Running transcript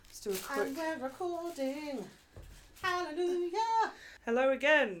do a quick... And we're recording. Hallelujah. Hello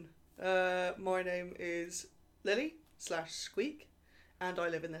again. My name is Lily/Squeak, and I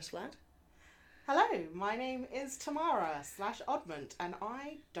live in this flat. Hello, my name is Tamara/Oddment, and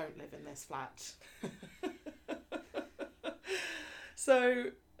I don't live in this flat.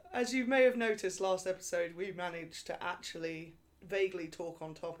 So, as you may have noticed last episode, we managed to actually vaguely talk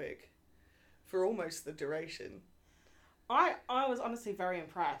on topic for almost the duration. I was honestly very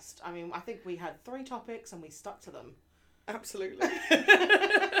impressed. I mean, I think we had 3 topics and we stuck to them. Absolutely.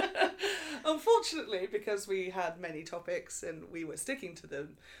 Unfortunately, because we had many topics and we were sticking to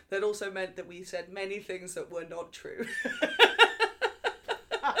them, that also meant that we said many things that were not true.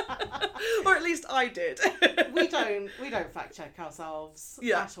 Or at least I did. We don't fact check ourselves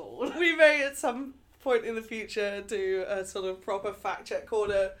at all. We may at some point in the future do a sort of proper fact check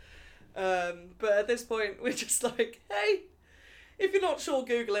corner. But at this point we're just like, hey, if you're not sure,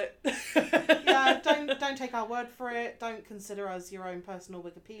 Google it. Yeah, don't take our word for it. Don't consider us your own personal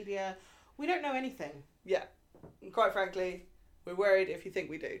Wikipedia. We don't know anything. Yeah. And quite frankly, we're worried if you think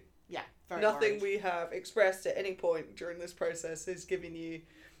we do. Yeah, very Nothing worried. we have expressed at any point during this process is giving you,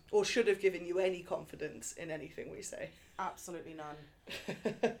 or should have given you, any confidence in anything we say. Absolutely none.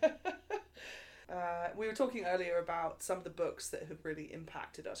 We were talking earlier about some of the books that have really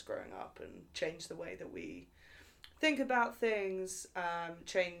impacted us growing up and changed the way that we think about things,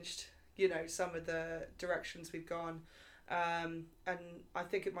 changed, some of the directions we've gone. And I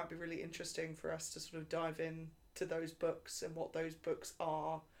think it might be really interesting for us to sort of dive in to those books and what those books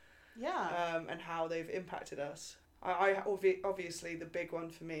are. Yeah. And how they've impacted us. Obviously the big one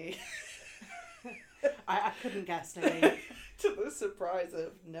for me. I couldn't guess, Lily. To the surprise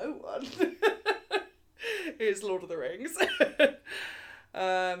of no one. Is Lord of the Rings.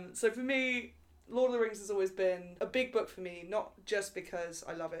 So for me, Lord of the Rings has always been a big book for me, not just because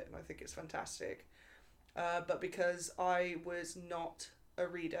I love it and I think it's fantastic, but because I was not a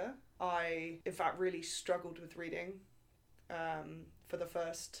reader. I, in fact, really struggled with reading for the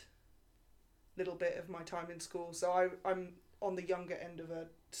first little bit of my time in school. So I'm on the younger end of a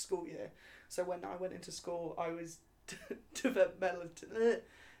school year. So when I went into school, I was developmentally,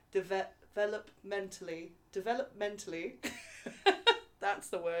 that's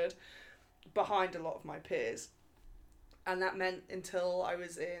the word, behind a lot of my peers. And that meant until I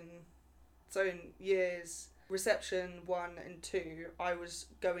was in years reception 1 and 2, I was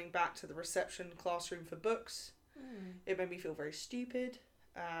going back to the reception classroom for books. It made me feel very stupid.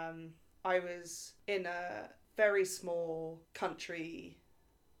 I was in a very small country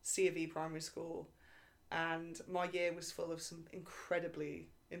C of E primary school, and my year was full of some incredibly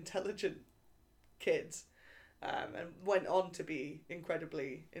intelligent kids, and went on to be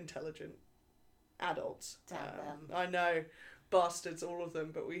incredibly intelligent adults. Damn them. I know, bastards, all of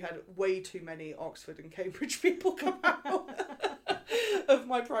them, but we had way too many Oxford and Cambridge people come out of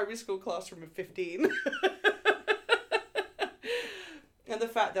my primary school classroom of 15. And the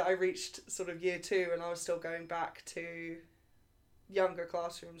fact that I reached sort of year 2 and I was still going back to younger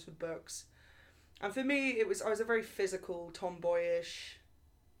classrooms with books. And for me, I was a very physical, tomboyish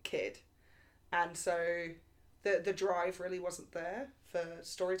kid. And so the drive really wasn't there for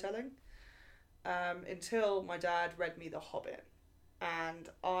storytelling until my dad read me The Hobbit. And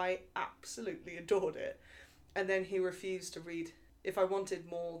I absolutely adored it. And then he refused to read, if I wanted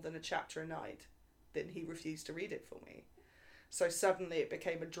more than a chapter a night, then he refused to read it for me. So suddenly it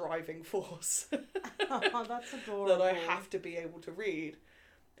became a driving force. Oh, that's adorable. That I have to be able to read.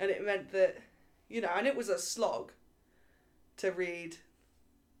 And it meant that, and it was a slog to read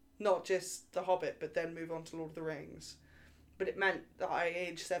not just The Hobbit, but then move on to Lord of the Rings. But it meant that I,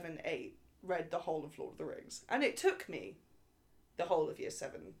 age 7, 8, read the whole of Lord of the Rings. And it took me the whole of year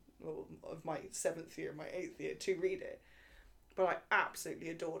 7, or of my 7th year, my 8th year, to read it. But I absolutely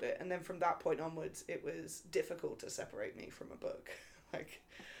adored it. And then from that point onwards, it was difficult to separate me from a book. Like,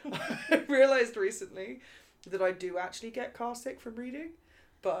 I realised recently that I do actually get car sick from reading,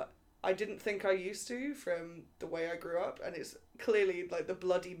 but I didn't think I used to from the way I grew up. And it's clearly like the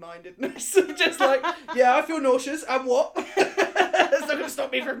bloody mindedness of just like, yeah, I feel nauseous, and what? It's not going to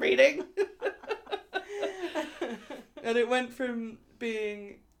stop me from reading. And it went from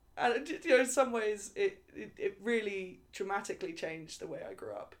being... And in some ways, it really dramatically changed the way I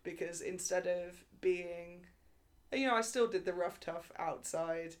grew up, because instead of being, I still did the rough, tough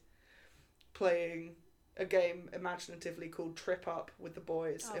outside, playing a game imaginatively called Trip Up with the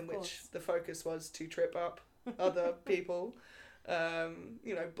boys, in which the focus was to trip up other people.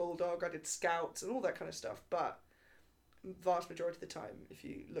 Bulldog, I did Scouts and all that kind of stuff, but vast majority of the time, if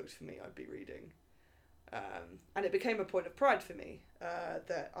you looked for me, I'd be reading. And it became a point of pride for me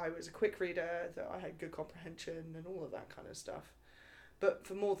that I was a quick reader, that I had good comprehension and all of that kind of stuff. But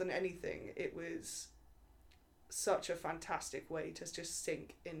for more than anything, it was such a fantastic way to just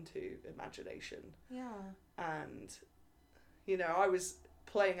sink into imagination. Yeah. And, you know, I was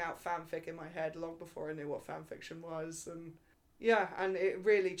playing out fanfic in my head long before I knew what fanfiction was. And yeah, and it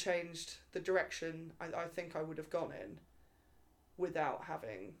really changed the direction I think I would have gone in without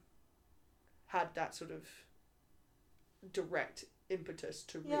having had that sort of direct impetus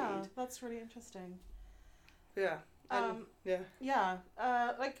to read. Yeah, that's really interesting. Yeah. And,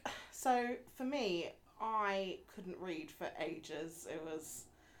 so for me, I couldn't read for ages. It was,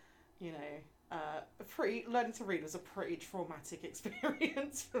 you know, learning to read was a pretty traumatic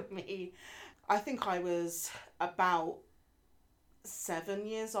experience for me. I think I was about 7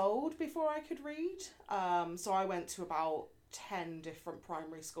 years old before I could read. So I went to about 10 different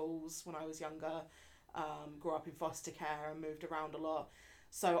primary schools when I was younger, grew up in foster care and moved around a lot.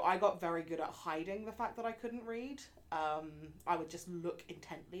 So I got very good at hiding the fact that I couldn't read. I would just look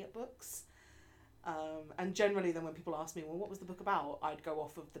intently at books. And generally then when people ask me, well, what was the book about? I'd go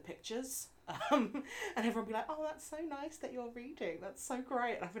off of the pictures. And everyone would be like, oh, that's so nice that you're reading. That's so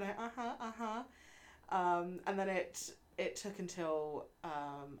great. And I'd be like, and then it took until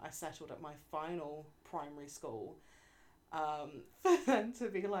I settled at my final primary school for them to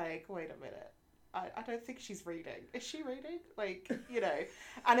be like, wait a minute, I don't think she's reading. Is she reading? Like, you know.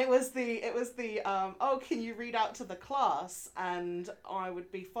 And it was the oh, can you read out to the class? And I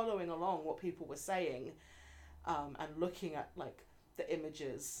would be following along what people were saying, and looking at like the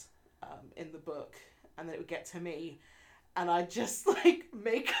images in the book, and then it would get to me, and I'd just like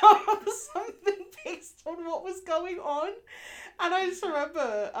make up something based on what was going on. And I just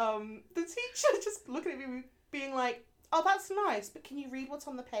remember the teacher just looking at me being like, oh, that's nice, but can you read what's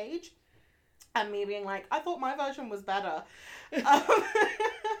on the page? And me being like, I thought my version was better.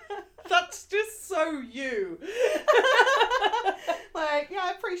 That's just so you. Like, yeah,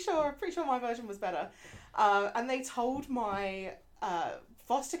 I'm pretty sure my version was better. And they told my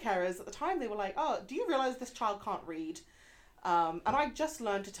foster carers at the time, they were like, oh, do you realise this child can't read? And I just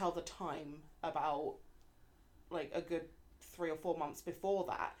learned to tell the time about like a good 3 or 4 months before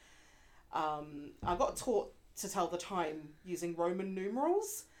that. I got taught to tell the time using Roman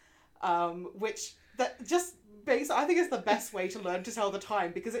numerals. Which that just I think is the best way to learn to tell the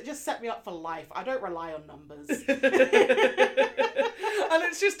time, because it just set me up for life. I don't rely on numbers. And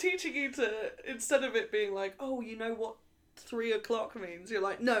it's just teaching you to, instead of it being like, oh, you know what 3 o'clock means, you're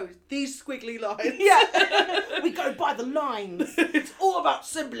like, no, these squiggly lines. Yeah. We go by the lines. It's all about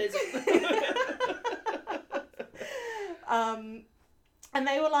symbolism. And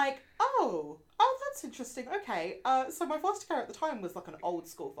they were like, oh, that's interesting. Okay. So my foster care at the time was like an old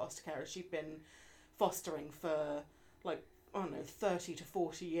school foster carer. She'd been fostering for like, I don't know, 30 to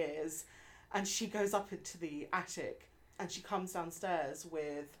 40 years. And she goes up into the attic and she comes downstairs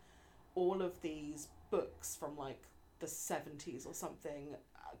with all of these books from like the 70s or something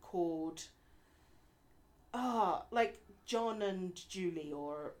called, like John and Julie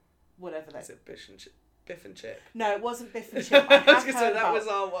or whatever that is. Is it Biff and Chip? No, it wasn't Biff and Chip. I have heard that about, was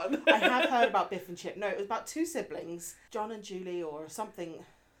our one. I have heard about Biff and Chip. No, it was about 2 siblings, John and Julie or something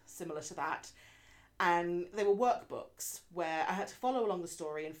similar to that. And they were workbooks where I had to follow along the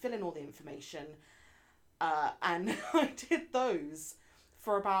story and fill in all the information. And I did those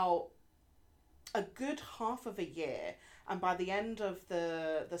for about a good half of a year. And by the end of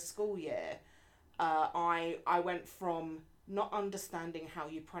the school year, I went from not understanding how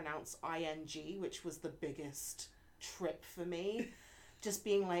you pronounce ing, which was the biggest trip for me, just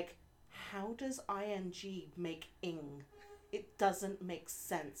being like, how does ing make ing? It doesn't make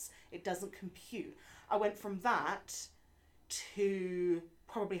sense. It doesn't compute. I went from that to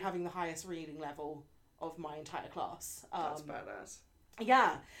probably having the highest reading level of my entire class. That's badass.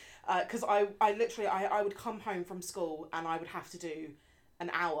 Yeah, because I literally would come home from school and I would have to do an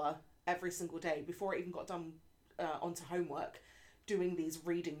hour every single day before I even got done onto homework doing these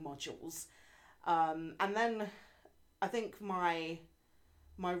reading modules. And then I think my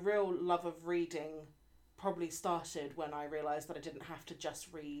real love of reading probably started when I realised that I didn't have to just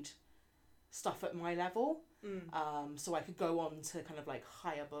read stuff at my level. So I could go on to kind of like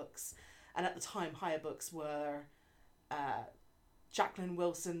higher books. And at the time, higher books were Jacqueline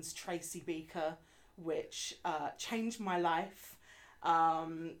Wilson's Tracy Beaker, which changed my life.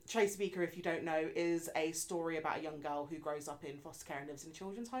 Tracy Beaker, if you don't know, is a story about a young girl who grows up in foster care and lives in a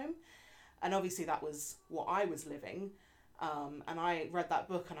children's home. And obviously that was what I was living. And I read that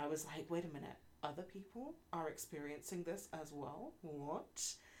book and I was like, wait a minute, other people are experiencing this as well?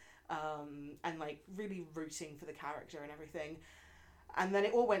 What? and like really rooting for the character and everything. And then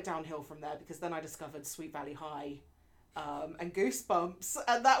it all went downhill from there, because then I discovered Sweet Valley High, and Goosebumps,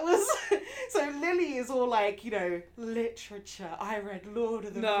 and that was so Lily is all like, you know, literature. I read Lord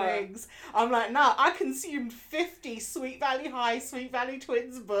of the Rings. I'm like, nah, I consumed 50 Sweet Valley High, Sweet Valley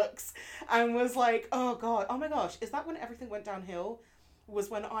Twins books, and was like, oh god, oh my gosh, is that when everything went downhill? Was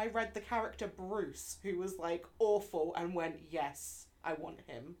when I read the character Bruce, who was like awful, and went, yes, I want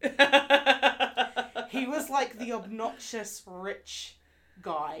him. He was like the obnoxious rich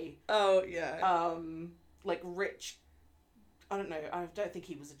guy. Oh yeah. Like rich. I don't know. I don't think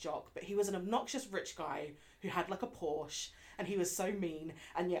he was a jock, but he was an obnoxious rich guy who had like a Porsche, and he was so mean.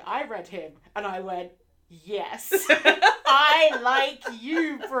 And yet I read him, and I went, yes, I like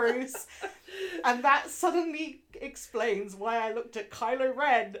you, Bruce. And that suddenly explains why I looked at Kylo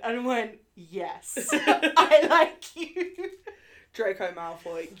Ren and went, yes, I like you. Draco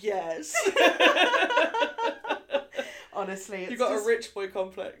Malfoy, yes. Honestly, it's you got a rich boy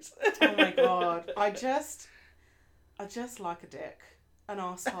complex. Oh my god, I just like a dick, an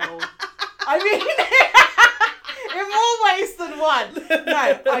asshole. I mean, in more ways than one.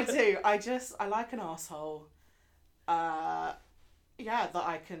 No, I do. I like an asshole. Yeah, that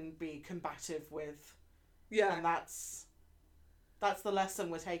I can be combative with. Yeah, and that's the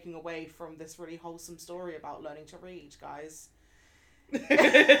lesson we're taking away from this really wholesome story about learning to read, guys.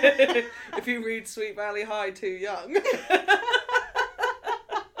 If you read Sweet Valley High too young.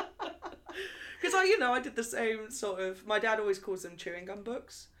 Because I did the same sort of, my dad always calls them chewing gum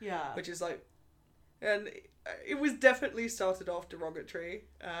books. Yeah. Which is like, and it was definitely started off derogatory,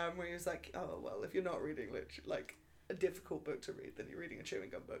 where he was like, oh, well, if you're not reading like a difficult book to read, then you're reading a chewing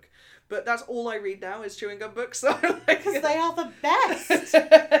gum book. But that's all I read now is chewing gum books. So because they are the best.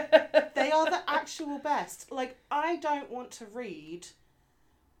 They are the actual best. Like, I don't want to read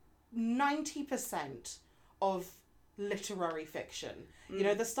 90% of literary fiction. You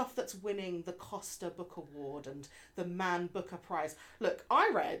know, the stuff that's winning the Costa Book Award and the Man Booker Prize. Look,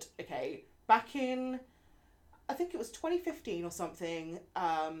 I read, back in, I think it was 2015 or something,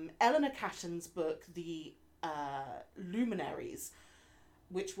 Eleanor Catton's book, The Luminaries,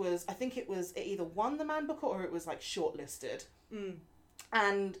 which was, I think it either won the Man Booker or it was like shortlisted.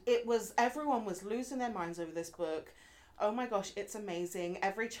 And everyone was losing their minds over this book. Oh my gosh, it's amazing.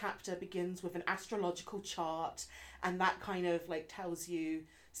 Every chapter begins with an astrological chart, and that kind of like tells you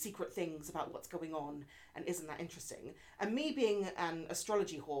secret things about what's going on, and isn't that interesting? And me being an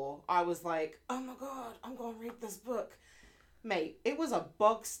astrology whore, I was like, oh my god, I'm gonna read this book. Mate, it was a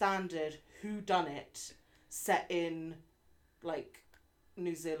bog standard whodunit set in like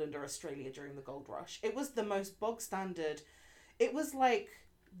New Zealand or Australia during the gold rush. It was the most bog standard. It was like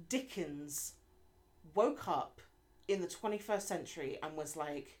Dickens woke up in the 21st century and was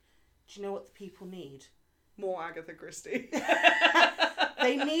like, do you know what the people need? More Agatha Christie.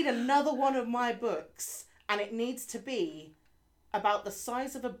 They need another one of my books, and it needs to be about the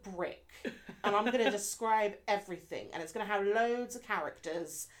size of a brick, and I'm going to describe everything, and it's going to have loads of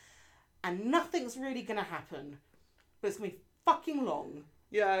characters, and nothing's really going to happen, but it's going to be fucking long.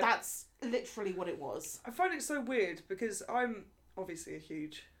 Yeah. That's literally what it was. I find it so weird because I'm obviously a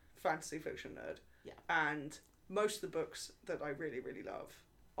huge fantasy fiction nerd. Yeah. And most of the books that I really, really love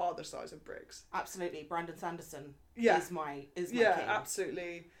are the size of bricks. Absolutely. Brandon Sanderson is my king.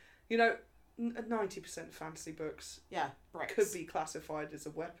 Absolutely. 90% fantasy books bricks could be classified as a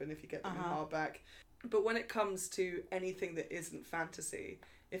weapon if you get them in hardback. But when it comes to anything that isn't fantasy,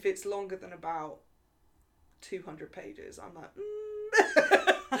 if it's longer than about 200 pages, I'm like,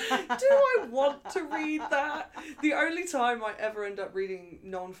 do I want to read that? The only time I ever end up reading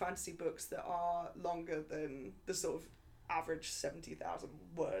non-fantasy books that are longer than the sort of average 70,000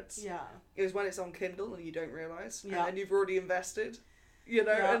 words is when it's on Kindle and you don't realise. And then you've already invested,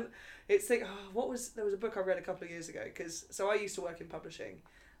 and it's like, there was a book I read a couple of years ago, so I used to work in publishing.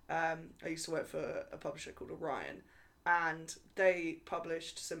 I used to work for a publisher called Orion, and they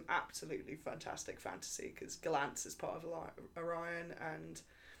published some absolutely fantastic fantasy because Glance is part of Orion, and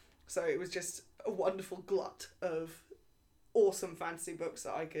so it was just a wonderful glut of awesome fantasy books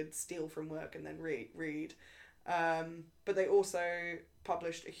that I could steal from work and then read. But they also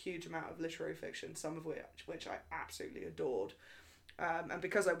published a huge amount of literary fiction, some of which I absolutely adored. And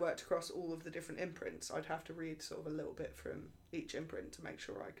because I worked across all of the different imprints, I'd have to read sort of a little bit from each imprint to make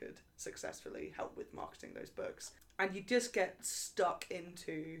sure I could successfully help with marketing those books. And you just get stuck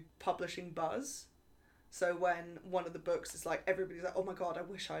into publishing buzz So when one of the books is like, everybody's like, oh my god, I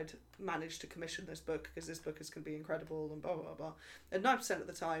wish I'd managed to commission this book because this book is going to be incredible and blah, blah, blah, blah. And 9% of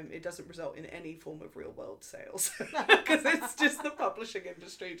the time, it doesn't result in any form of real world sales. Because it's just the publishing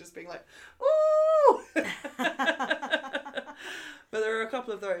industry just being like, ooh! But there are a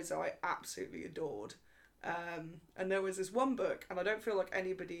couple of those that I absolutely adored. And there was this one book, and I don't feel like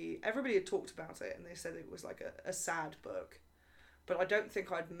everybody had talked about it, and they said it was like a sad book. But I don't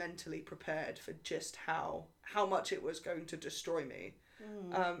think I'd mentally prepared for just how much it was going to destroy me.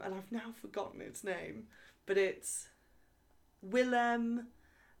 And I've now forgotten its name. But it's Willem,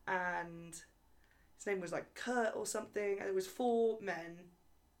 and his name was like Kurt or something. And it was 4 men.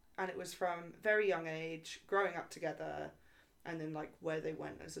 And it was from very young age, growing up together, and then like where they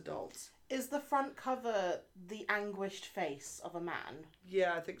went as adults. Is the front cover the anguished face of a man?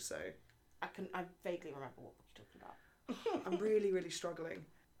 Yeah, I think so. I vaguely remember what book you're talking about. I'm really, really struggling.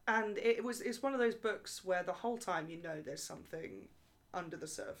 And it's one of those books where the whole time you know there's something under the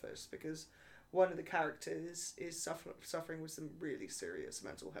surface, because one of the characters is suffering with some really serious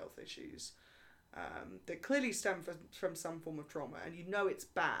mental health issues that clearly stem from some form of trauma, and you know it's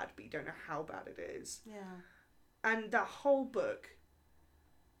bad, but you don't know how bad it is. Yeah. And that whole book,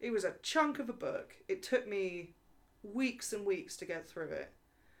 it was a chunk of a book. It took me weeks and weeks to get through it.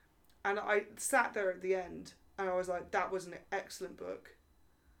 And I sat there at the end, and I was like, that was an excellent book.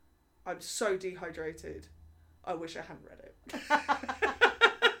 I'm so dehydrated. I wish I hadn't read it.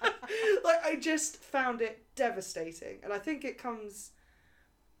 Like, I just found it devastating. And I think it comes,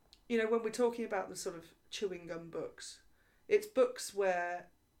 when we're talking about the sort of chewing gum books, it's books where,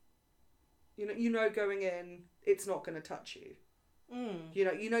 going in, it's not going to touch you.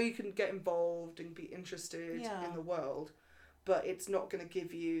 You can get involved and be interested in the world, but it's not going to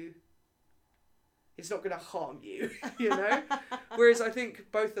give you... It's not going to harm you, Whereas I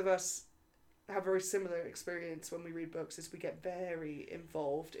think both of us have a very similar experience when we read books, is we get very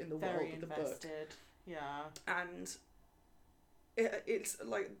involved in the world of the book. Yeah. And it's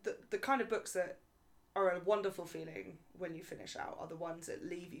like the kind of books that are a wonderful feeling when you finish out are the ones that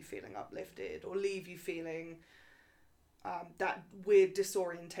leave you feeling uplifted, or leave you feeling that weird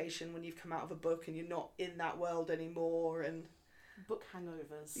disorientation when you've come out of a book and you're not in that world anymore, and book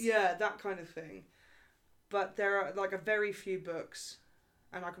hangovers. Yeah, that kind of thing. But there are like a very few books,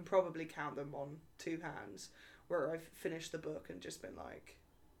 and I can probably count them on 2 hands, where I've finished the book and just been like,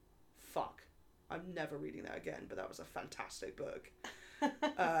 fuck, I'm never reading that again, but that was a fantastic book.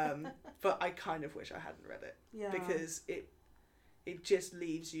 But I kind of wish I hadn't read it. Yeah. Because it just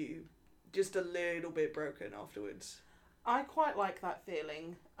leaves you just a little bit broken afterwards. I quite like that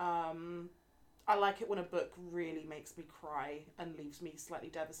feeling. I like it when a book really makes me cry and leaves me slightly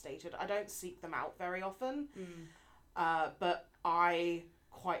devastated. I don't seek them out very often, but I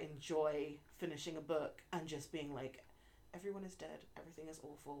quite enjoy finishing a book and just being like, everyone is dead, everything is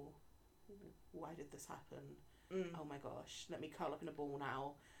awful, why did this happen? Oh my gosh, let me curl up in a ball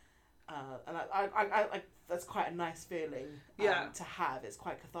now. And I that's quite a nice feeling to have. It's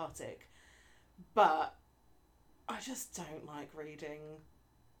quite cathartic. But I just don't like reading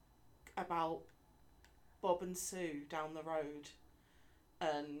about Bob and Sue down the road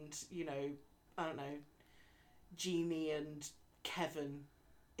and, I don't know, Jeannie and Kevin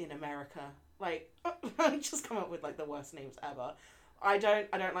in America. Like, I just come up with like the worst names ever. I don't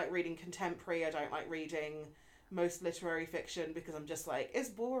like reading contemporary. I don't like reading most literary fiction because I'm just like, it's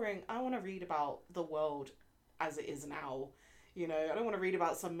boring. I want to read about the world as it is now. I don't want to read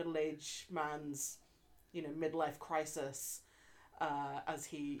about some middle-aged man's, midlife crisis as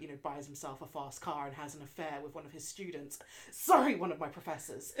he, buys himself a fast car and has an affair with one of his students. Sorry, one of my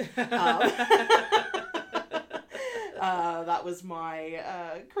professors. That was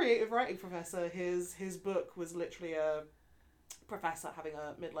my creative writing professor. His book was literally a professor having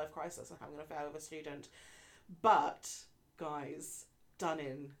a midlife crisis and having an affair with a student. But, guys, done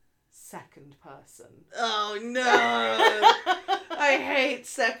in second person. Oh, no! I hate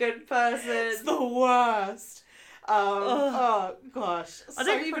second person. It's the worst. Oh gosh. I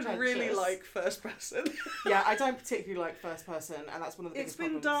don't even really like first person. Yeah, I don't particularly like first person, and that's one of the biggest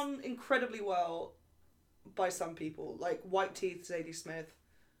problems. It's been done incredibly well by some people. Like White Teeth Zadie Smith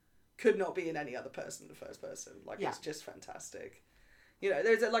could not be in any other person than first person. It's just fantastic.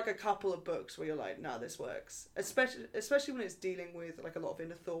 There's like a couple of books where you're like, no, this works. Especially when it's dealing with like a lot of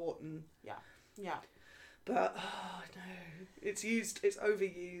inner thought and yeah. But no, it's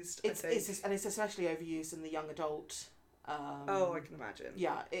overused. It's especially overused in the young adult. I can imagine.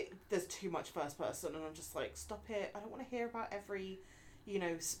 Yeah, there's too much first person, and I'm just like, stop it! I don't want to hear about every,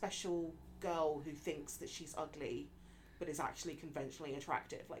 special girl who thinks that she's ugly. but is actually conventionally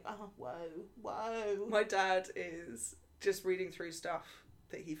attractive. Like, oh, whoa. My dad is just reading through stuff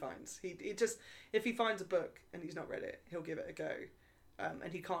that he finds. He just, if he finds a book and he's not read it, he'll give it a go.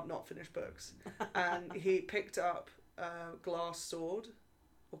 And he can't not finish books. And he picked up Glass Sword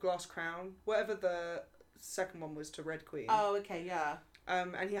or Glass Crown, whatever the second one was to Red Queen. Oh, okay, yeah.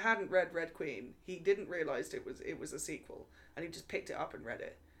 And he hadn't read Red Queen. He didn't realise it was a sequel, and he just picked it up and read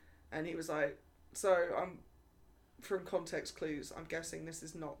it. And he was like, "So from context clues, I'm guessing this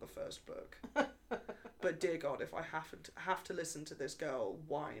is not the first book. But dear God, if I have to listen to this girl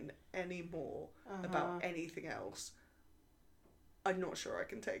whine any more about anything else, I'm not sure I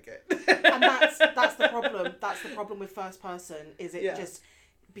can take it." And that's the problem. That's the problem with first person. Is it just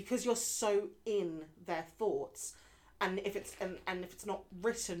because you're so in their thoughts, and if it's not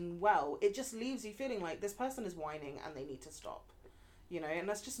written well, it just leaves you feeling like this person is whining and they need to stop. And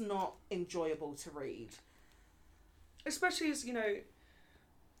that's just not enjoyable to read. Especially as,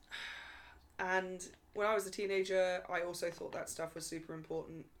 and when I was a teenager, I also thought that stuff was super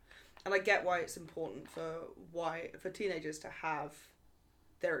important. And I get why it's important for teenagers to have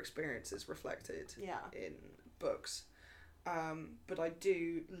their experiences reflected in books. But I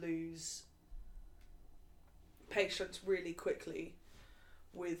do lose patience really quickly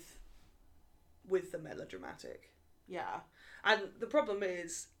with the melodramatic. Yeah. And the problem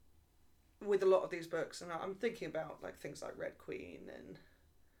is, with a lot of these books, and I'm thinking about like things like Red Queen, and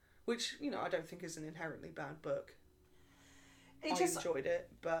which I don't think is an inherently bad book. I enjoyed it,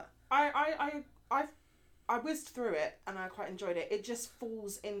 but I whizzed through it and I quite enjoyed it. It just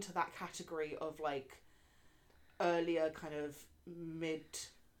falls into that category of like earlier kind of mid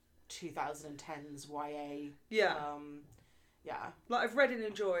 2010s YA. Yeah. Yeah. Like I've read and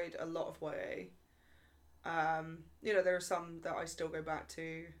enjoyed a lot of YA. There are some that I still go back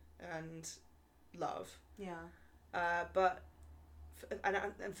to and love. Yeah. But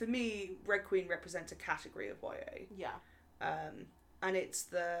for me, Red Queen represents a category of YA. Yeah. And it's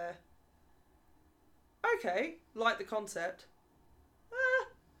the okay, like the concept.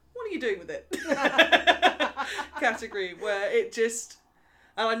 What are you doing with it? Category where it just,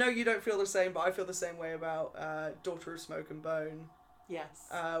 and I know you don't feel the same, but I feel the same way about Daughter of Smoke and Bone. Yes.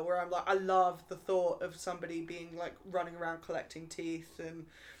 Where I'm like, I love the thought of somebody being like running around collecting teeth and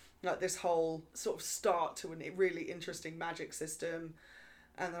like this whole sort of start to a really interesting magic system.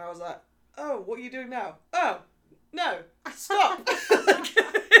 And then I was like, oh, what are you doing now? Oh, no, stop.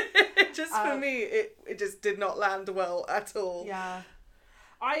 Just for me, it just did not land well at all. Yeah.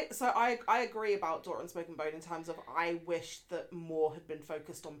 I agree about Daughter and Smoke and Bone in terms of I wish that more had been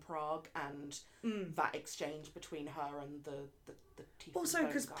focused on Prague and that exchange between her and the teeth. Also,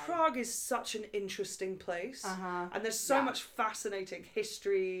 because Prague is such an interesting place, and there's so much fascinating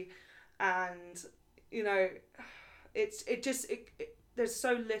history, and there's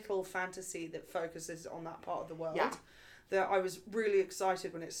so little fantasy that focuses on that part of the world that I was really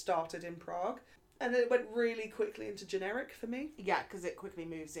excited when it started in Prague. And then it went really quickly into generic for me. Yeah, because it quickly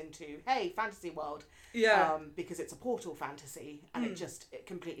moves into, hey, fantasy world. Yeah. Because it's a portal fantasy, and it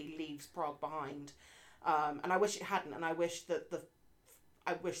completely leaves Prague behind. And I wish it hadn't, and I wish there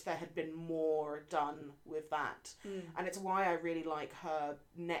had been more done with that. And it's why I really like her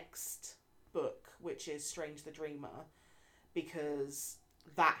next book, which is Strange the Dreamer, because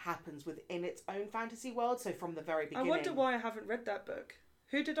that happens within its own fantasy world. So from the very beginning. I wonder why I haven't read that book.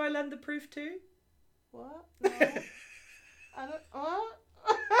 Who did I lend the proof to? What? No. I don't. What?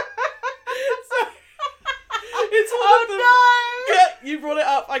 It's all no! Yeah, you brought it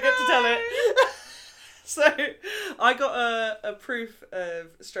up. I get to tell it. So, I got a proof of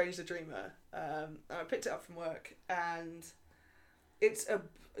Strange the Dreamer. I picked it up from work, and it's a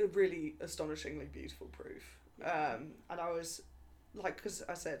really astonishingly beautiful proof. And I was like, because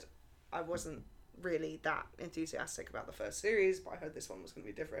I said I wasn't really that enthusiastic about the first series, but I heard this one was going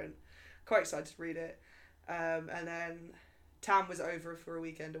to be different. Quite excited to read it. And then Tam was over for a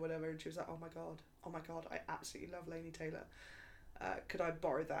weekend or whatever, and she was like, oh my god, I absolutely love Laini Taylor. Could I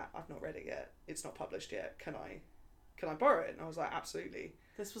borrow that? I've not read it yet. It's not published yet. Can I borrow it? And I was like, absolutely.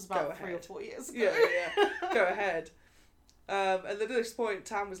 This was about 3 or 4 years ago. Yeah. Go ahead. And then at this point,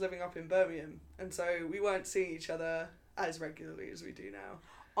 Tam was living up in Birmingham, and so we weren't seeing each other as regularly as we do now.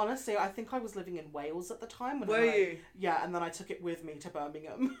 Honestly, I think I was living in Wales at the time. Were you? Yeah, and then I took it with me to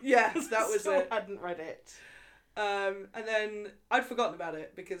Birmingham. Yes, that was Still it. hadn't read it. And then I'd forgotten about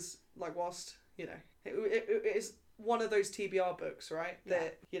it because, like, whilst, it is one of those TBR books, right?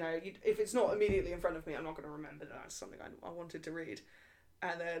 That, if it's not immediately in front of me, I'm not going to remember that that's something I wanted to read.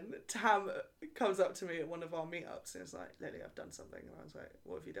 And then Tam comes up to me at one of our meetups and is like, Lily, I've done something. And I was like,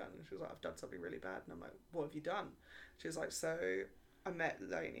 what have you done? And she was like, I've done something really bad. And I'm like, what have you done? She was like, so I met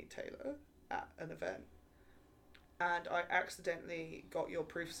Lainey Taylor at an event and I accidentally got your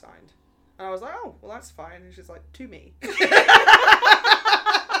proof signed. And I was like, oh, well, that's fine. And she's like, to me. In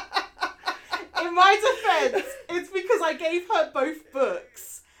my defense, it's because I gave her both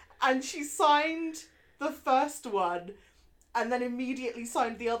books and she signed the first one and then immediately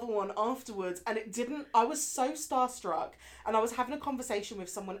signed the other one afterwards, and it didn't... I was so starstruck, and I was having a conversation with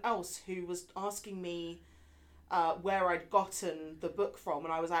someone else who was asking me where I'd gotten the book from,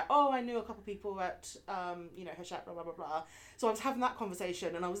 and I was like, oh, I knew a couple people at, Hachette, blah, blah, blah, blah. So I was having that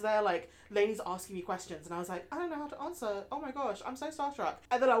conversation, and I was there, like, Lainey's asking me questions, and I was like, I don't know how to answer. Oh my gosh, I'm so starstruck.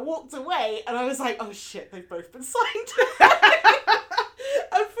 And then I walked away, and I was like, oh shit, they've both been signed.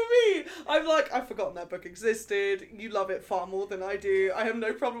 And for me, I'm like, I've forgotten that book existed. You love it far more than I do. I have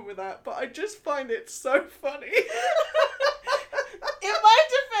no problem with that, but I just find it so funny. In my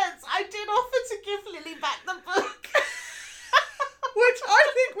defense, I did offer to give Lily back the book. Which I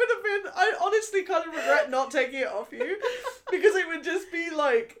think would have been... I honestly kind of regret not taking it off you. Because it would just be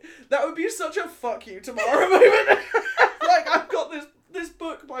like... That would be such a fuck you tomorrow moment. Like, I've got this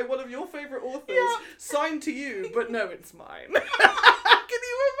book by one of your favourite authors signed to you, but no, it's mine. Can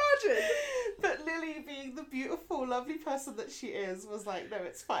you imagine? But Lily, being the beautiful, lovely person that she is, was like, no,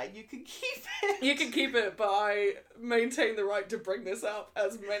 it's fine. You can keep it. You can keep it, but I maintain the right to bring this up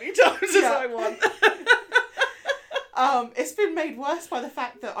as many times as I want. It's been made worse by the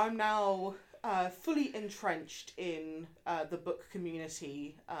fact that I'm now fully entrenched in the book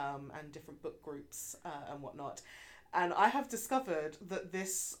community and different book groups and whatnot. And I have discovered that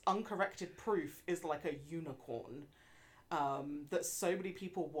this uncorrected proof is like a unicorn that so many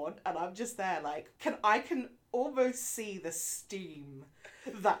people want. And I'm just there like, I can almost see the steam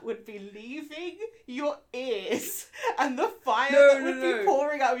that would be leaving your ears and the fire that would be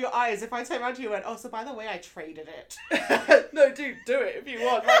pouring out of your eyes if I turned around to you and went, oh, so by the way, I traded it. No, dude, do it if you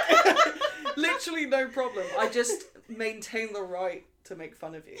want. Like, literally no problem. I just maintain the right to make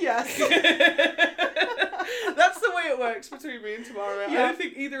fun of you. Yes. That's the way it works between me and Tamara. Yeah. I don't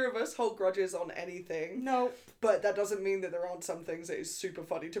think either of us hold grudges on anything. No. But that doesn't mean that there aren't some things that is super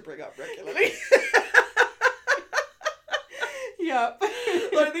funny to bring up regularly. Yep.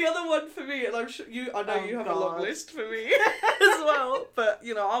 Like the other one for me, and I'm sure you have a long list for me as well, but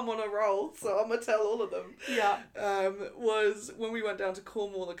you know, I'm on a roll, so I'm gonna tell all of them. Yeah. Was when we went down to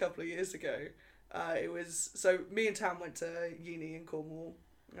Cornwall a couple of years ago. So me and Tam went to uni in Cornwall,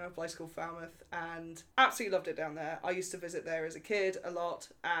 a place called Falmouth, and absolutely loved it down there. I used to visit there as a kid a lot,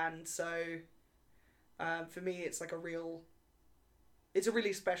 and so for me it's a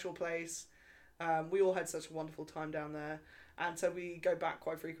really special place. We all had such a wonderful time down there, and so we go back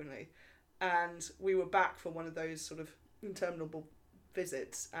quite frequently. And we were back for one of those sort of interminable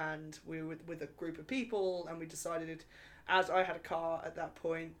visits, and we were with a group of people, and we decided, as I had a car at that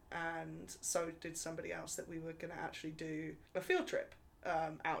point, and so did somebody else, that we were going to actually do a field trip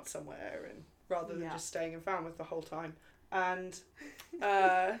out somewhere, and rather than just staying in Falmouth the whole time. And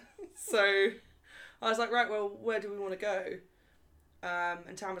so I was like, right, well, where do we want to go?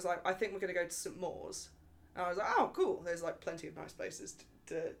 And Tam was like, I think we're going to go to St Mawes. And I was like, oh, cool. There's like plenty of nice places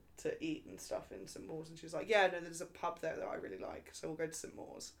to eat and stuff in St Mawes. And she was like, yeah, no, there's a pub there that I really like, so we'll go to St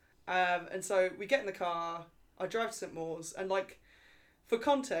Mawes. And so we get in the car, I drive to St Mawes, and like, for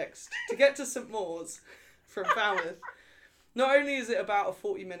context, to get to St Mawes from Falmouth, not only is it about a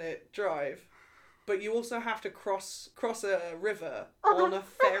 40-minute drive, but you also have to cross a river on a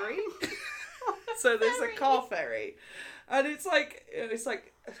ferry. So there's a car ferry. And it's like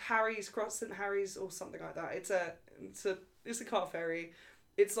Harry's, cross St Harry's or something like that. It's a car ferry.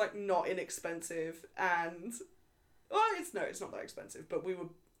 It's like not inexpensive, and it's not that expensive, but we were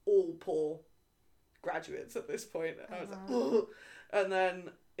all poor graduates at this point. And I was like, ugh. And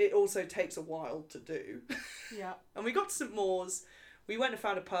then it also takes a while to do. Yeah. And we got to St Mawes, we went and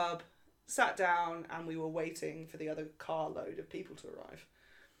found a pub, sat down, and we were waiting for the other carload of people to arrive.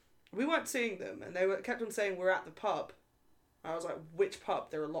 We weren't seeing them, and they kept on saying, we're at the pub. I was like, which pub?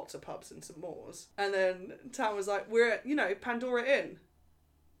 There are lots of pubs in St Mawes. And then Tam was like, we're at, Pandora Inn.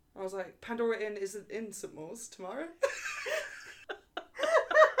 I was like, Pandora Inn isn't in St Mawes tomorrow.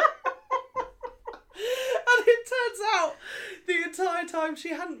 And it turns out the entire time she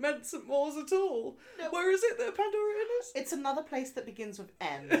hadn't meant St Mawes at all. No. Where is it that Pandora Inn is? It's another place that begins with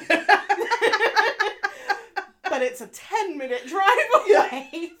M. But it's a 10-minute drive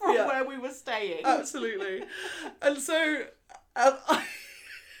away from where we were staying. Absolutely. And so,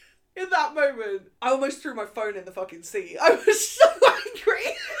 in that moment, I almost threw my phone in the fucking sea. I was so angry.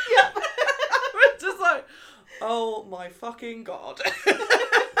 oh my fucking God. Then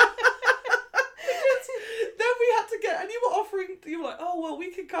we had to get, and you were like, oh, well,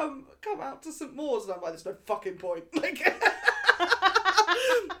 we can come out to St Mawes. And I'm like, there's no fucking point. Like,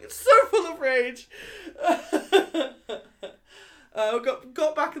 it's so full of rage.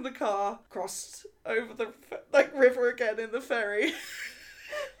 Got back in the car, crossed over the river again in the ferry.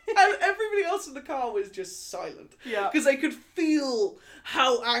 And everybody else in the car was just silent. Yeah. Because they could feel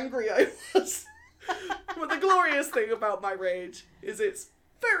how angry I was. But the glorious thing about my rage is it's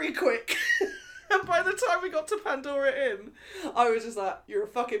very quick. And by the time we got to Pandora Inn, I was just like, you're a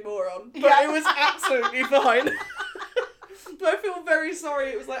fucking moron. But it was absolutely fine. I feel very sorry.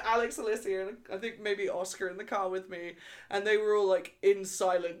 It was like Alex, Alicia, and I think maybe Oscar in the car with me, and they were all like in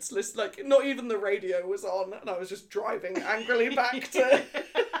silence, like not even the radio was on, and I was just driving angrily back to.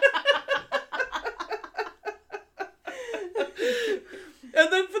 And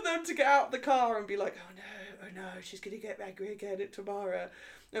then for them to get out of the car and be like, oh no, she's gonna get angry again at Tamara,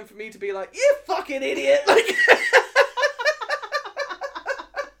 and for me to be like, you fucking idiot, like.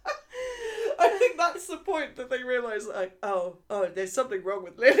 I think that's the point that they realise, like, oh, there's something wrong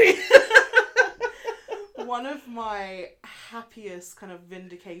with Lily. One of my happiest kind of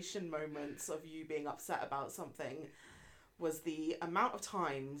vindication moments of you being upset about something was the amount of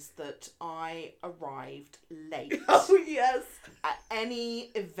times that I arrived late. Oh, yes. At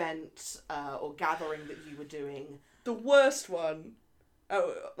any event or gathering that you were doing. The worst one.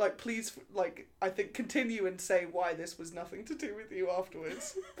 Oh, like, please, like, I think continue and say why this was nothing to do with you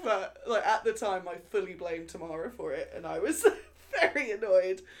afterwards. But, like, at the time, I fully blamed Tamara for it, and I was very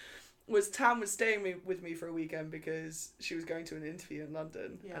annoyed. Tam was staying with me for a weekend because she was going to an interview in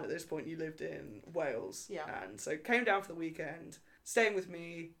London, and at this point you lived in Wales. Yeah. And so came down for the weekend, staying with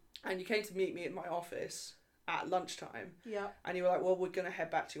me, and you came to meet me at my office at lunchtime. Yeah. And you were like, well, we're going to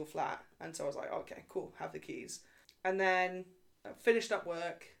head back to your flat. And so I was like, okay, cool, have the keys. And then I finished up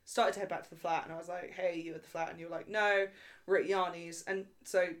work, started to head back to the flat, and I was like, hey, you at the flat? And you were like, no, we're at Yanni's. And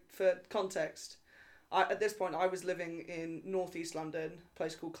so for context, at this point I was living in northeast London, a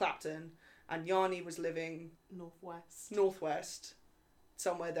place called Clapton, and Yanni was living northwest,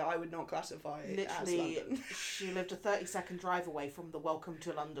 somewhere that I would not classify as London. She lived a 30-second drive away from the Welcome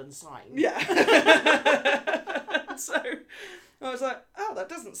to London sign. Yeah. So I was like, oh, that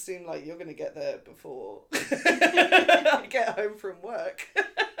doesn't seem like you're going to get there before I get home from work.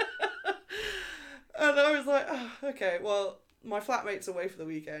 And I was like, oh, okay, well, my flatmate's away for the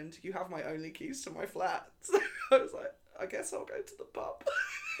weekend. You have my only keys to my flat. So I was like, I guess I'll go to the pub.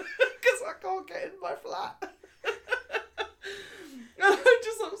 Because I can't get in my flat. And I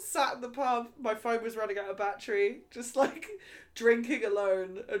just sort of sat in the pub. My phone was running out of battery. Just like drinking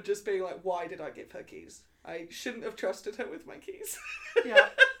alone and just being like, why did I give her keys? I shouldn't have trusted her with my keys. Yeah.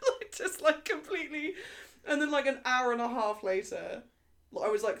 Like, just like completely. And then like an hour and a half later, I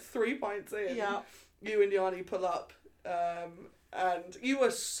was like 3 pints in. Yeah. You and Yanni pull up. And you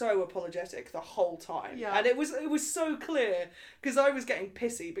were so apologetic the whole time. Yeah. And it was so clear, because I was getting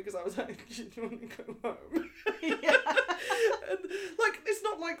pissy because I was like, do you want to go home? Yeah. And like, it's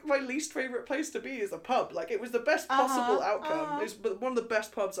not like my least favourite place to be is a pub. Like, it was the best possible outcome. It was one of the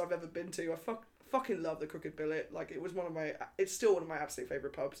best pubs I've ever been to. I fucking love the Crooked Billet. Like, it's still one of my absolute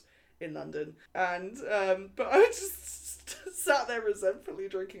favourite pubs in London. And but I just sat there resentfully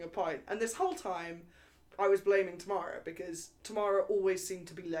drinking a pint, and this whole time I was blaming Tamara, because Tamara always seemed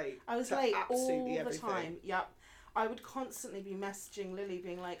to be late. I was late all the time. Yep. I would constantly be messaging Lily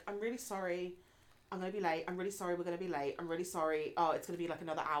being like, I'm really sorry, I'm going to be late. I'm really sorry, we're going to be late. I'm really sorry. Oh, it's going to be like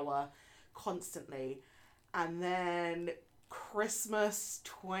another hour. Constantly. And then Christmas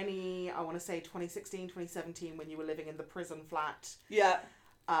 2016, 2017, when you were living in the prison flat. Yeah.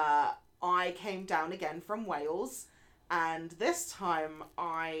 I came down again from Wales, and this time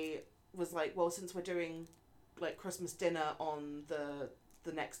I was like, well, since we're doing like Christmas dinner on the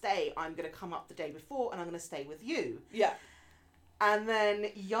next day, I'm going to come up the day before and I'm going to stay with you. Yeah. And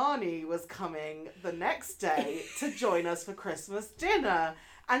then Yanni was coming the next day to join us for Christmas dinner,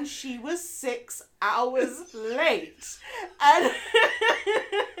 and she was 6 hours late. And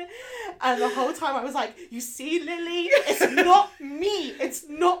and the whole time I was like, you see, Lily, it's not me. It's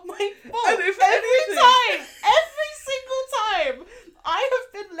not my fault. And if every single time I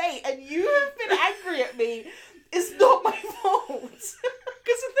have been late and you have been angry at me, it's not my fault.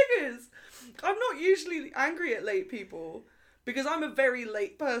 Because the thing is, I'm not usually angry at late people, because I'm a very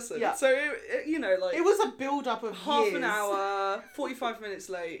late person. Yeah. So, it you know, like... It was a build-up of half an hour, 45 minutes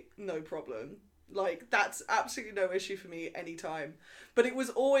late, no problem. Like, that's absolutely no issue for me anytime. But it was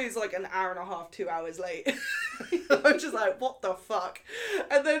always like an hour and a half, 2 hours late. I was just like, what the fuck?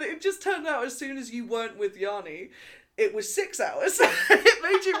 And then it just turned out as soon as you weren't with Yanni, it was 6 hours. It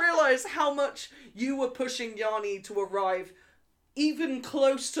made you realise how much you were pushing Yanni to arrive even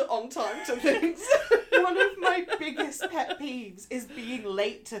close to on time to things. One of my biggest pet peeves is being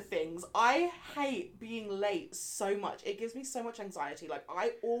late to things. I hate being late so much. It gives me so much anxiety. Like,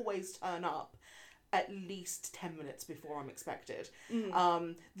 I always turn up at least 10 minutes before I'm expected.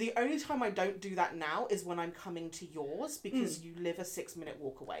 The only time I don't do that now is when I'm coming to yours, because you live a 6-minute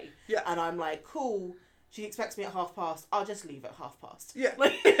walk away. Yeah. And I'm like, cool, she expects me at past. I'll just leave at past. Yeah.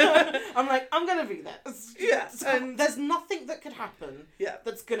 Like, I'm like, I'm going to be there. Yeah. And there's nothing that could happen Yeah.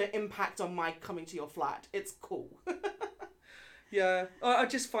 that's going to impact on my coming to your flat. It's cool. Yeah, I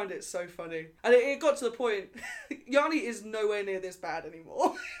just find it so funny. And it got to the point, Yanni is nowhere near this bad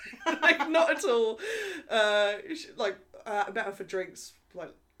anymore. Like, not at all. I met her for drinks,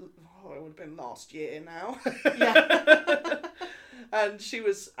 like, it would have been last year now. Yeah. And she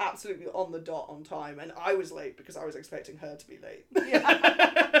was absolutely on the dot on time, and I was late because I was expecting her to be late.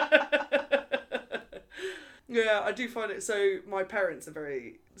 Yeah. Yeah, I do find it, so my parents are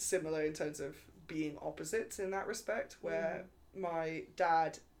very similar in terms of being opposites in that respect, where my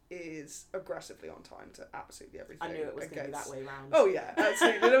dad is aggressively on time to absolutely everything. I knew it was going to be that way round. Oh yeah,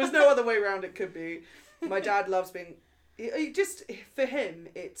 absolutely. There was no other way around it could be. My dad loves being... It just, for him,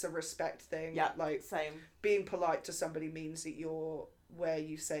 it's a respect thing. Yeah, like, same. Being polite to somebody means that you're where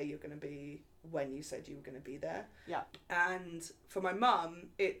you say you're going to be when you said you were going to be there. Yeah. And for my mum,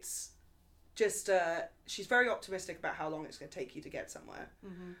 it's just... she's very optimistic about how long it's going to take you to get somewhere.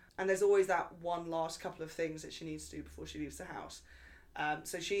 Mm-hmm. And there's always that one last couple of things that she needs to do before she leaves the house.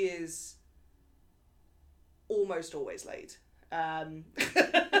 So she is almost always late. And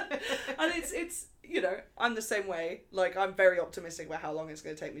it's you know, I'm the same way. Like, I'm very optimistic about how long it's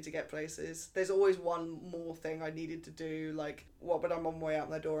going to take me to get places. There's always one more thing I needed to do, like, when I'm on my way out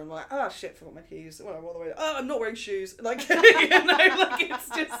my door, I'm like, oh shit, forgot my keys. When I'm all the way, I'm not wearing shoes. Like, you know, like, it's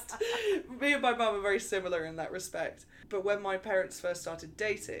just, me and my mum are very similar in that respect. But when my parents first started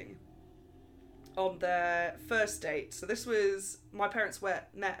dating, on their first date, so this was, my parents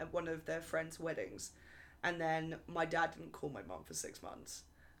met at one of their friends' weddings, and then my dad didn't call my mum for 6 months.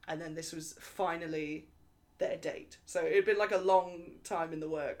 And then this was finally their date. So it'd been like a long time in the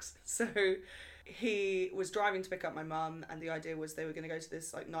works. So he was driving to pick up my mum, and the idea was they were going to go to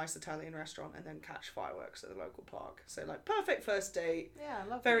this like nice Italian restaurant and then catch fireworks at the local park. So like perfect first date. Yeah,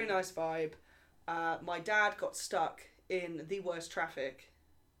 lovely. Very nice vibe. My dad got stuck in the worst traffic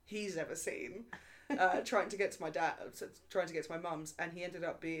he's ever seen, trying to get to my mum's, and he ended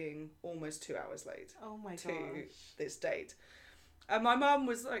up being almost 2 hours late. Oh my to gosh. this date. And my mum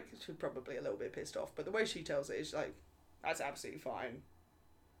was like, she was probably a little bit pissed off, but the way she tells it is like, that's absolutely fine.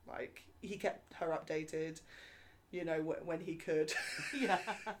 Like, he kept her updated, you know, when he could. Yeah.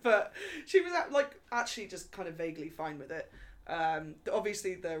 But she was actually just kind of vaguely fine with it.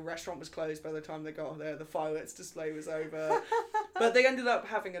 Obviously the restaurant was closed by the time they got there, the fireworks display was over, but they ended up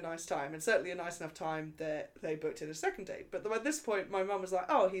having a nice time, and certainly a nice enough time that they booked in a second date. But at this point my mum was like,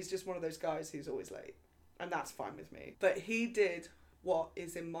 oh, he's just one of those guys who's always late, and that's fine with me. But he did what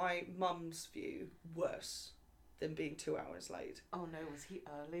is, in my mum's view, worse than being 2 hours late. Oh no, was he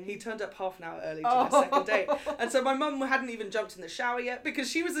early? He turned up half an hour early to their second date. And so my mum hadn't even jumped in the shower yet, because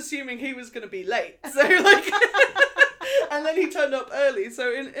she was assuming he was going to be late. So like... And then he turned up early,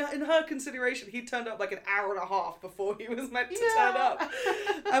 so in her consideration, he turned up like an hour and a half before he was meant to turn up.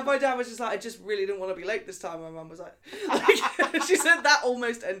 And my dad was just like, I just really didn't want to be late this time. My mum was like she said that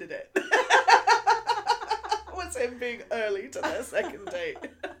almost ended it. Was him being early to their second date.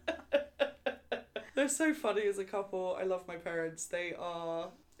 They're so funny as a couple. I love my parents. They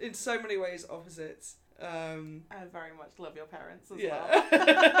are, in so many ways, opposites. I very much love your parents as well.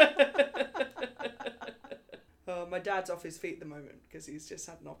 My dad's off his feet at the moment because he's just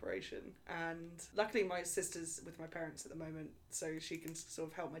had an operation, and luckily my sister's with my parents at the moment, so she can sort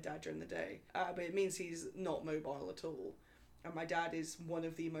of help my dad during the day, but it means he's not mobile at all, and my dad is one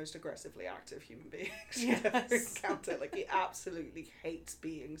of the most aggressively active human beings you've ever encountered. Like, he absolutely hates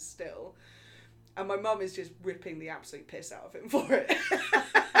being still, and my mum is just ripping the absolute piss out of him for it.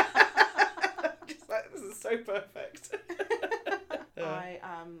 Just like, this is so perfect. I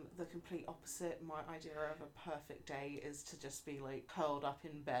am the complete opposite. My idea of a perfect day is to just be like curled up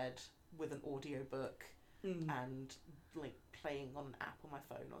in bed with an audiobook and like playing on an app on my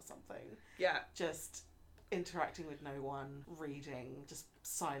phone or something. Yeah. Just interacting with no one, reading, just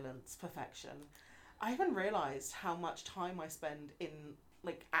silence, perfection. I haven't realised how much time I spend in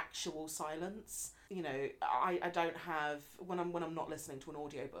like actual silence. You know, I don't have, when I'm not listening to an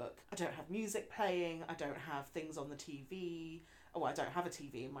audiobook, I don't have music playing, I don't have things on the TV. Oh, I don't have a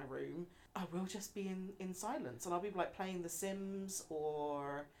TV in my room. I will just be in silence, and I'll be like playing The Sims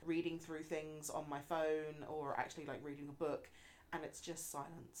or reading through things on my phone or actually like reading a book, and it's just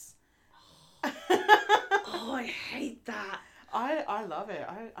silence. Oh, I hate that. I love it.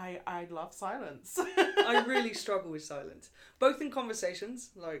 I love silence. I really struggle with silence. Both in conversations,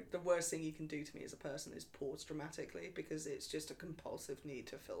 like the worst thing you can do to me as a person is pause dramatically, because it's just a compulsive need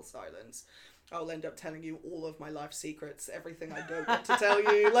to fill silence. I'll end up telling you all of my life secrets, everything I don't want to tell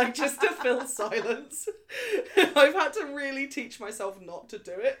you, like just to fill silence. I've had to really teach myself not to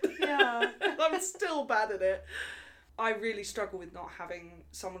do it. Yeah. I'm still bad at it. I really struggle with not having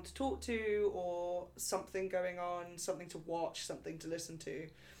someone to talk to or something going on, something to watch, something to listen to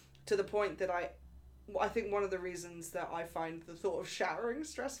the point that I think one of the reasons that I find the thought of showering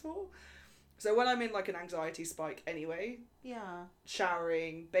stressful. So when I'm in like an anxiety spike anyway, Yeah.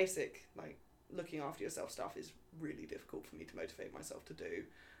 showering, basic like looking after yourself stuff is really difficult for me to motivate myself to do.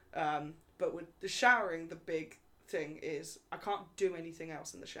 But with the showering, the big thing is I can't do anything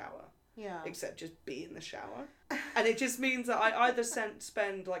else in the shower. Yeah. Except just be in the shower. And it just means that I either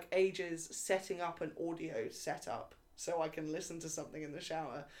spend like ages setting up an audio setup so I can listen to something in the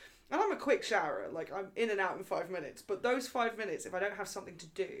shower. And I'm a quick showerer, like I'm in and out in 5 minutes. But those 5 minutes, if I don't have something to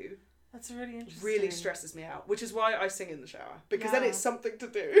do, that's really interesting. really stresses me out. Which is why I sing in the shower, because Yeah. then it's something to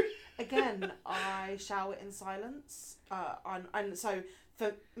do. Again, I shower in silence. And so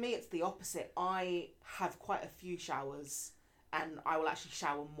for me, it's the opposite. I have quite a few showers. And I will actually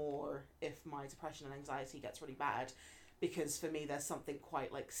shower more if my depression and anxiety gets really bad, because for me there's something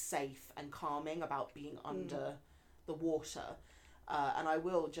quite like safe and calming about being under the water, and I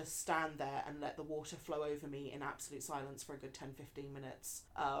will just stand there and let the water flow over me in absolute silence for a good 10-15 minutes.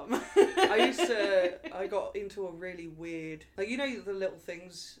 I got into a really weird, like, you know, the little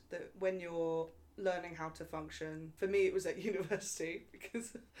things that when you're learning how to function. For me, it was at university,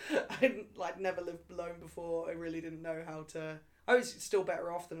 because I'd like never lived alone before. I really didn't know how to. I was still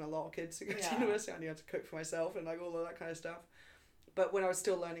better off than a lot of kids who go to university. I knew how to cook for myself and like all of that kind of stuff. But when I was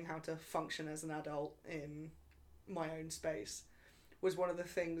still learning how to function as an adult in my own space, was one of the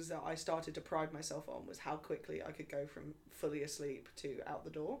things that I started to pride myself on, was how quickly I could go from fully asleep to out the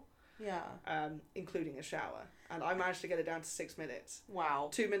door. Yeah. Including a shower, and I managed to get it down to 6 minutes. Wow.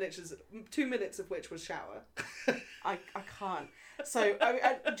 2 minutes of which was shower. I can't. So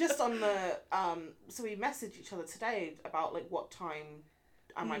I just on the so we messaged each other today about like what time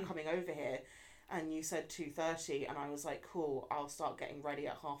am I coming over here, and you said 2:30, and I was like, cool, I'll start getting ready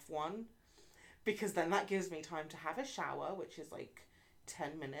at 1:30, because then that gives me time to have a shower, which is like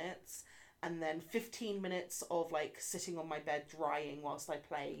 10 minutes, and then 15 minutes of like sitting on my bed drying whilst I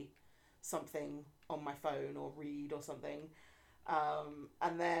play something on my phone or read or something,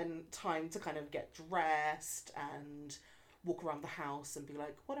 and then time to kind of get dressed and walk around the house and be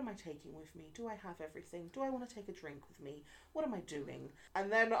like, what am I taking with me? Do I have everything? Do I want to take a drink with me? What am I doing?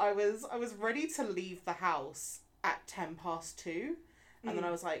 And then I was ready to leave the house at 2:10, and then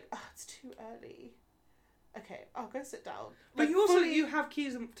I was like, oh, it's too early. Okay, I'll go sit down. But like, you have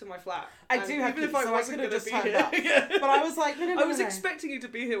keys to my flat. I do have keys, even if I so wasn't I could have going to just be turned here. up. But I was like, no. I was expecting you to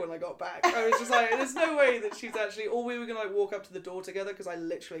be here when I got back. I was just like, there's no way that she's actually, or we were going to like walk up to the door together, because I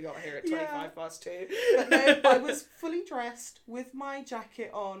literally got here at 2:25. But no, I was fully dressed with my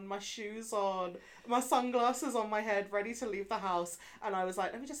jacket on, my shoes on, my sunglasses on my head, ready to leave the house. And I was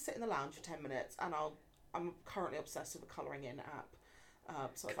like, let me just sit in the lounge for 10 minutes, and I'm currently obsessed with the colouring in app.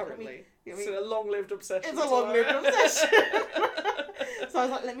 So Currently. It's a long-lived obsession. It's a long-lived obsession. So I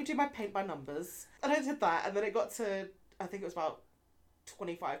was like, let me do my paint by numbers. And I did that, and then it got to, I think it was about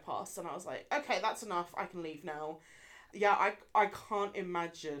 25 past, and I was like, okay, that's enough, I can leave now. Yeah, I can't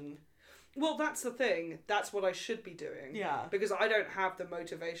imagine. Well, that's the thing. That's what I should be doing. Yeah. Because I don't have the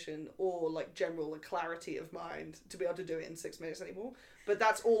motivation or like general clarity of mind to be able to do it in 6 minutes anymore. But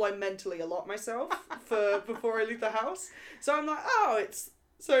that's all I mentally allot myself for before I leave the house. So I'm like,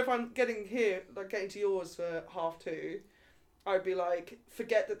 so if I'm getting to yours for 2:30, I'd be like,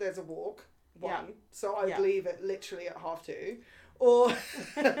 forget that there's a walk. So I'd leave it literally at 2:30. Or,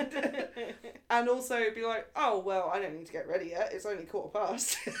 and also be like, oh, well, I don't need to get ready yet. It's only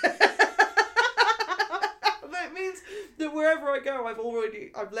 2:15. That means that wherever I go,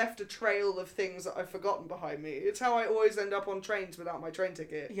 I've left a trail of things that I've forgotten behind me. It's how I always end up on trains without my train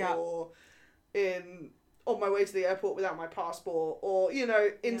ticket. Yeah. Or on my way to the airport without my passport. Or,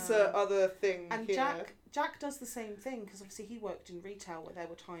 insert other thing. And here. Jack does the same thing, because obviously he worked in retail where there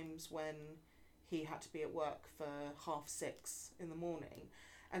were times when he had to be at work for 6:30 in the morning.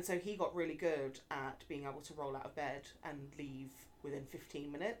 And so he got really good at being able to roll out of bed and leave within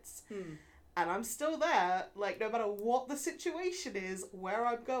 15 minutes. And I'm still there, like, no matter what the situation is, where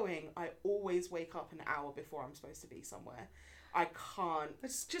I'm going, I always wake up an hour before I'm supposed to be somewhere. I can't.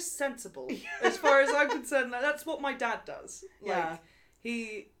 It's just sensible. As far as I'm concerned, that's what my dad does. Yeah.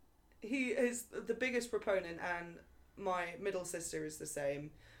 He is the biggest proponent, and my middle sister is the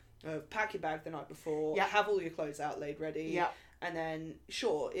same. Pack your bag the night before, have all your clothes out laid ready, and then,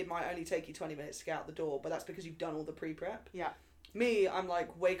 sure, it might only take you 20 minutes to get out the door, but that's because you've done all the pre-prep. Yeah. Me, I'm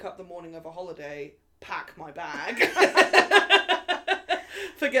like, wake up the morning of a holiday, pack my bag,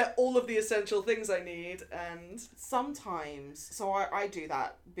 forget all of the essential things I need, and... Sometimes, so I do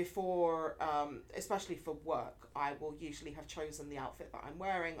that before, especially for work, I will usually have chosen the outfit that I'm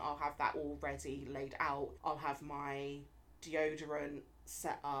wearing, I'll have that all ready, laid out, I'll have my deodorant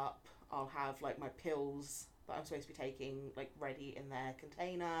set up, I'll have, like, my pills that I'm supposed to be taking, like, ready in their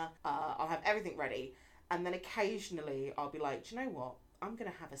container, I'll have everything ready. And then occasionally I'll be like, do you know what? I'm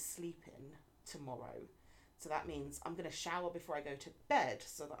going to have a sleep-in tomorrow. So that means I'm going to shower before I go to bed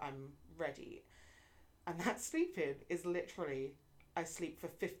so that I'm ready. And that sleep-in is literally, I sleep for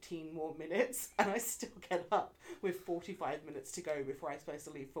 15 more minutes and I still get up with 45 minutes to go before I'm supposed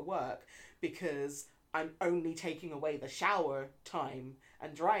to leave for work, because I'm only taking away the shower time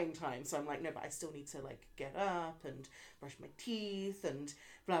and drying time. So I'm like, no, but I still need to, like, get up and brush my teeth and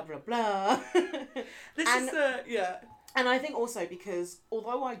blah, blah, blah. And I think also because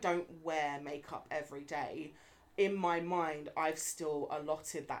although I don't wear makeup every day, in my mind, I've still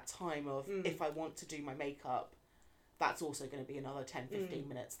allotted that time of if I want to do my makeup, that's also going to be another 10, 15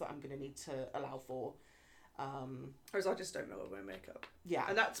 minutes that I'm going to need to allow for. Whereas I just don't know what wear makeup. Yeah.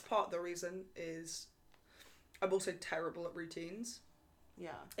 And that's part of the reason is I'm also terrible at routines. Yeah.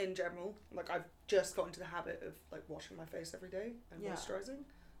 In general. Like, I've just got into the habit of, like, washing my face every day and moisturising.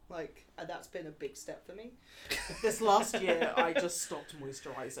 Like, and that's been a big step for me. This last year, I just stopped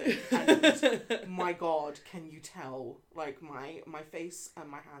moisturising. And my God, can you tell? Like, my face and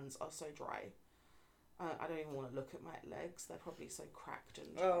my hands are so dry. I don't even want to look at my legs. They're probably so cracked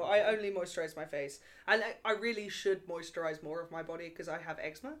and dry. Oh, I only moisturise my face. And I really should moisturise more of my body because I have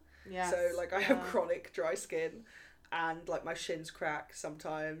eczema. Yes. So, like, I have chronic dry skin. And, like, my shins crack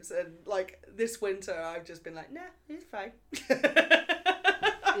sometimes. And, like, this winter, I've just been like, nah, it's fine.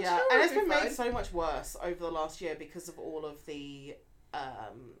 Yeah, sure, and it's been made so much worse over the last year because of all of the,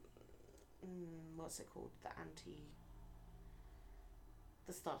 what's it called?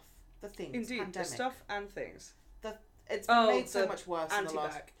 The stuff. The things. Indeed, pandemic. The stuff and things. It's been made so much worse in the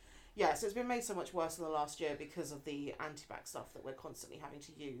last... Anti-bac. Yeah, so it's been made so much worse in the last year because of the anti-bac stuff that we're constantly having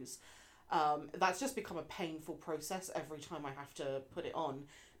to use. That's just become a painful process every time I have to put it on,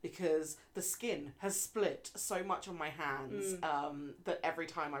 because the skin has split so much on my hands that every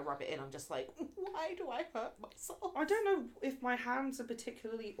time I rub it in, I'm just like, why do I hurt myself? I don't know if my hands are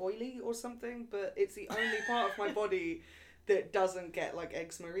particularly oily or something, but it's the only part of my body that doesn't get, like,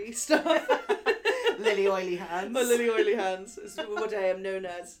 eczema-y stuff. Lily oily hands. My lily oily hands is what I am known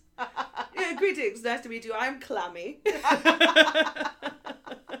as. Yeah, greetings, nice to meet you. I'm clammy.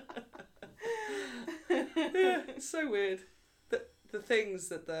 Yeah, it's so weird. The things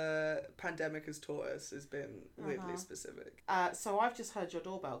that the pandemic has taught us has been weirdly specific. So I've just heard your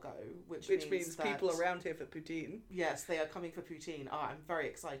doorbell go, which means that people around here for poutine. Yes, they are coming for poutine. Oh, I'm very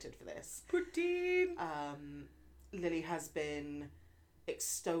excited for this. Poutine! Lily has been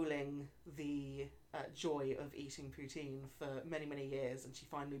extolling the joy of eating poutine for many, many years, and she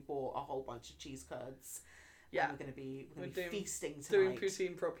finally bought a whole bunch of cheese curds. Yeah. And we're going to be feasting tonight. Doing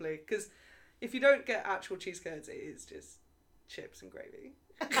poutine properly. Because if you don't get actual cheese curds, it is just chips and gravy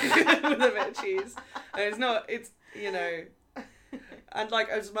with a bit of cheese. And it's and, like,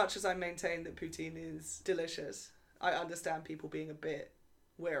 as much as I maintain that poutine is delicious, I understand people being a bit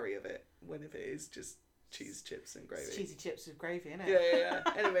wary of it when if it is just cheese, chips and gravy. It's cheesy chips with gravy, isn't it? Yeah.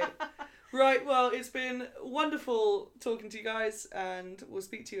 Anyway, right, well, it's been wonderful talking to you guys, and we'll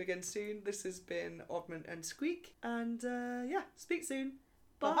speak to you again soon. This has been Oddment and Squeak, and speak soon.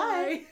 Bye. Bye-bye.